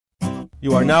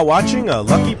You are now watching a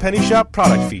Lucky Penny Shop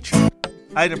product feature.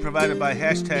 Item provided by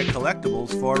Hashtag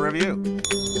Collectibles for review.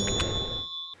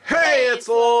 Hey, it's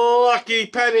Lucky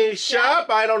Penny Shop.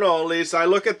 I don't know, Alyse. I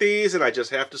look at these and I just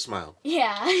have to smile.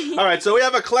 Yeah. Alright, so we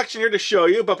have a collection here to show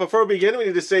you, but before we begin, we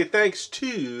need to say thanks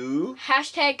to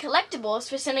Hashtag Collectibles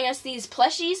for sending us these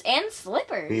plushies and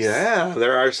slippers. Yeah,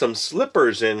 there are some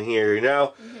slippers in here.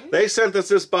 Now, they sent us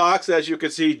this box, as you can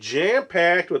see,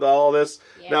 jam-packed with all this.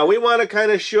 Yeah. Now, we want to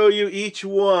kind of show you each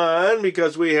one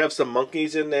because we have some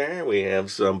monkeys in there. We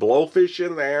have some blowfish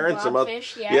in there. And some other,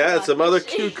 and some other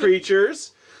cute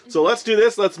creatures. So let's do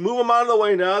this. Let's move them out of the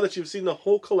way now that you've seen the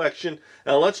whole collection.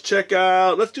 And let's check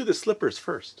out, let's do the slippers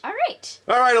first. All right.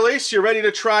 All right, Alyse, you ready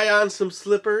to try on some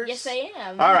slippers? Yes, I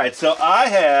am. All right, so I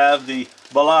have the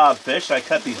blobfish. I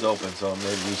cut these open, so it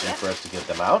may be easier for us to get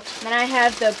them out. Then I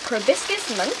have the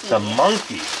Proboscis Monkey. The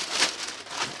monkey.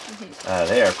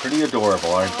 They are pretty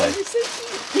adorable, aren't they? They're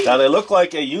so cute. Now, they look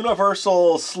like a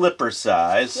universal slipper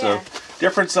size, so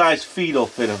different size feet will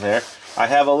fit in there. I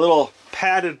have a little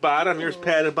padded bottom. Yours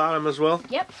padded bottom as well?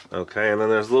 Yep. Okay, and then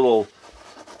there's little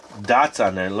dots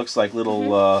on there. It looks like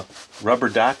little rubber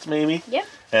dots, maybe? Yep.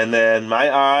 And then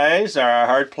my eyes are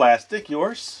hard plastic.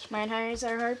 Yours? Mine eyes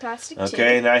are hard plastic, too.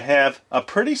 Okay, and I have a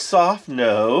pretty soft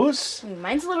nose.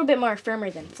 Mine's a little bit more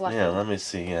firmer than fluffy. Yeah, let me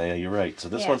see. Yeah, you're right. So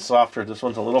this one's softer. This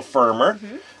one's a little firmer.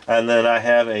 And then I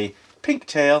have a pink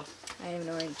tail. I have an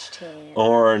orange tail.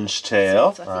 Orange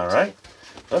tail. All right.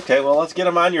 Okay, well, let's get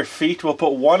them on your feet. We'll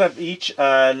put one of each,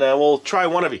 and we'll try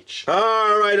one of each.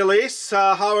 All right, Alyse,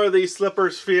 how are these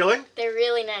slippers feeling? They're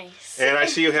really nice. And I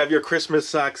see you have your Christmas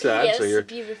socks on, yes, so you're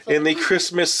beautiful. in the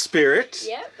Christmas spirit.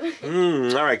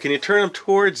 Yep. All right, can you turn them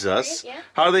towards us? Yeah.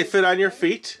 How do they fit on your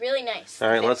feet? Really nice. All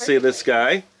right, let's see this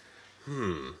guy.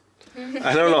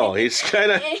 I don't know. He's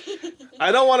kind of,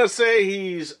 I don't want to say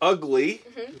he's ugly,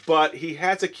 but he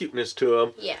has a cuteness to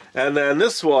him. Yeah. And then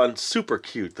this one, super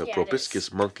cute, the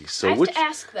Proboscis Monkey. So I have to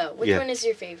ask, though, which one is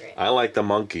your favorite? I like the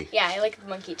monkey. Yeah, I like the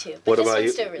monkey, too. But what this about one's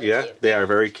you? Still really cute. They are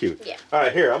very cute. Yeah. All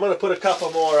right, here, I'm going to put a couple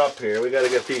more up here. We got to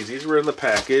get these. These were in the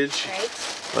package. All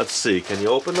right. Let's see. Can you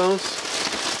open those?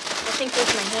 I think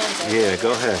with my hands. Yeah,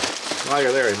 go ahead. While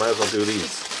you're there, you might as well do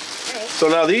these. All right. So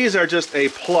now these are just a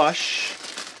plush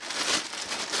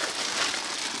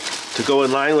to go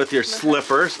in line with your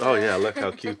slippers. Oh yeah, look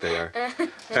how cute they are.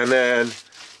 And then,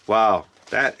 wow,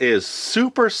 that is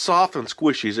super soft and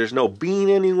squishy. There's no bean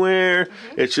anywhere.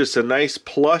 It's just a nice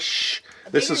plush.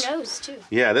 Bigger nose too.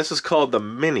 Yeah, this is called the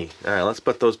mini. All right, let's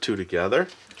put those two together.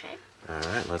 Okay. All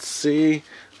right, let's see.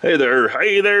 Hey there,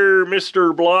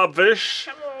 Mr. Blobfish.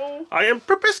 Hello. I am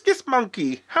Proboscis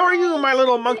Monkey. How are you, my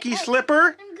little monkey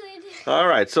slipper? I'm good. All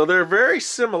right, so they're very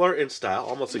similar in style,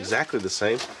 almost exactly the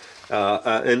same.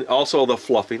 And also the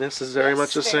fluffiness is very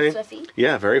much the same. Fluffy.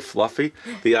 Yeah, very fluffy.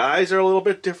 The eyes are a little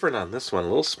bit different on this one. A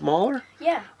little smaller?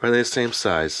 Yeah. Or are they the same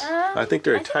size? I think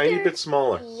they're a tiny bit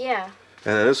smaller. Yeah.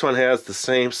 And then this one has the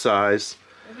same size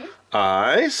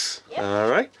eyes. Yep. All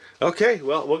right. Okay,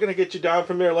 well, we're going to get you down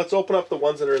from there. Let's open up the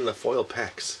ones that are in the foil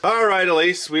packs. All right,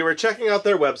 Alyse, we were checking out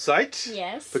their website.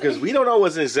 Yes. Because we don't know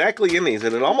what's exactly in these,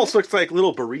 and it almost looks like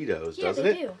little burritos, doesn't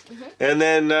it? Yeah, they do. And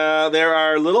then there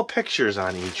are little pictures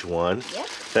on each one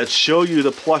that show you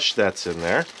the plush that's in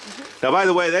there. Now, by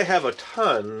the way, they have a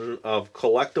ton of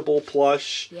collectible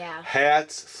plush,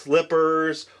 hats,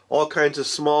 slippers, all kinds of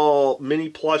small mini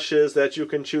plushes that you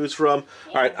can choose from.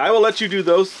 All right, I will let you do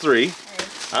those three.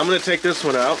 I'm going to take this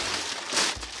one out.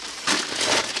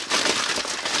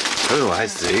 Oh, I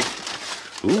see.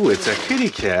 Ooh, it's a kitty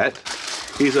cat.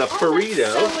 He's a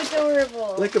Purrito. That's so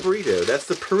adorable. Like a burrito. That's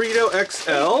the Purrito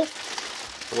XL.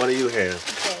 What do you have?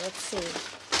 Okay, let's see. I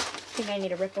think I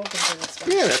need a rip open for this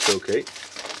one. Yeah, that's okay.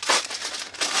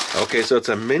 Okay, so it's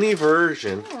a mini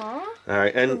version. Aww. All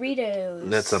right, and Purritos.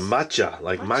 that's a matcha,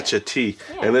 like matcha tea.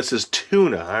 Yeah. And this is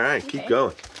tuna. All right, keep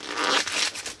going.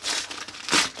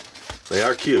 They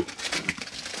are cute.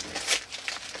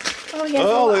 Oh, yeah.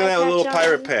 Oh, look at that little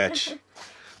pirate patch.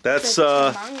 That's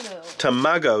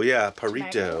tamago, yeah,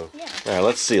 Purrito. Yeah. All right,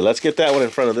 let's see. Let's get that one in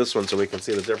front of this one so we can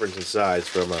see the difference in size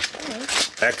from a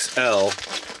XL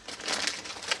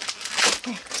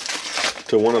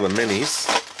to one of the minis.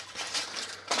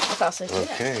 That's also cute.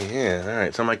 Okay, yeah. All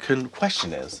right. So my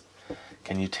question is,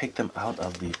 can you take them out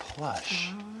of the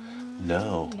plush?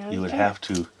 No, you would have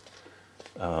to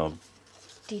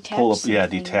detach pull up. Yeah,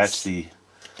 detach the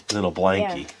little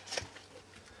blankie.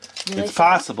 Really it's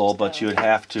possible, but you would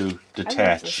have to I love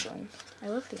detach. this one. I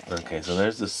love the attach. Okay, so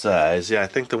there's the size. Yeah, I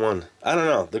think the one, I don't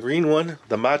know, the green one,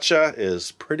 the matcha,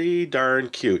 is pretty darn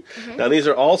cute. Now, these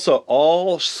are also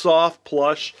all soft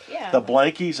plush. Yeah. The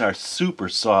blankies are super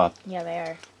soft. Yeah, they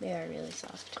are. They are really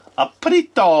soft. A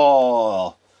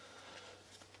Purrito!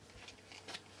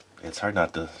 It's hard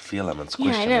not to feel them and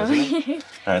squish Yeah, I them, know. isn't it?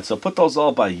 All right, so put those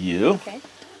all by you. Okay.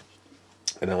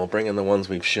 And then we'll bring in the ones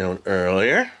we've shown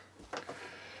earlier.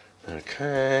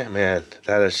 Okay, man,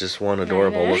 that is just one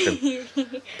adorable looking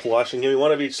plush. And give me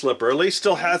one of each slipper. Alyse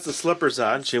still has the slippers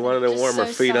on. She wanted to warm her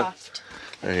feet up.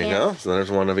 There you go. So there's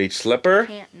one of each slipper.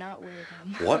 Can't not wear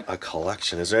them. What a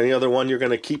collection. Is there any other one you're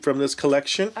going to keep from this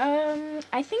collection?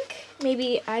 I think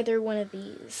maybe either one of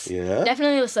these. Yeah?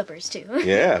 Definitely the slippers, too.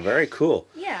 Yeah, very cool.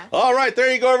 Yeah. All right,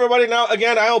 there you go, everybody. Now,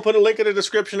 again, I will put a link in the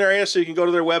description area so you can go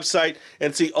to their website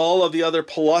and see all of the other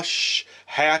plush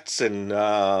hats and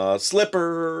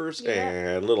slippers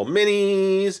and little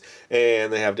minis.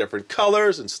 And they have different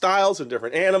colors and styles and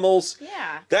different animals.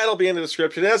 Yeah. That'll be in the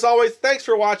description. As always, thanks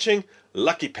for watching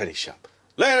Lucky Penny Shop.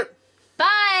 Later.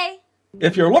 Bye.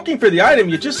 If you're looking for the item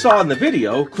you just saw in the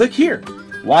video, click here.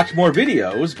 Watch more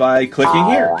videos by clicking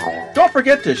here. Don't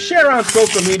forget to share on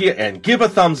social media and give a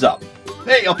thumbs up.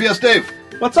 Hey, LPS-Dave.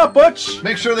 What's up, Butch?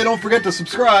 Make sure they don't forget to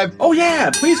subscribe. Oh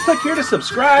yeah, please click here to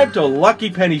subscribe to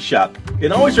Lucky Penny Shop.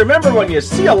 And always remember, when you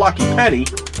see a lucky penny,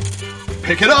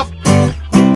 Pick it up.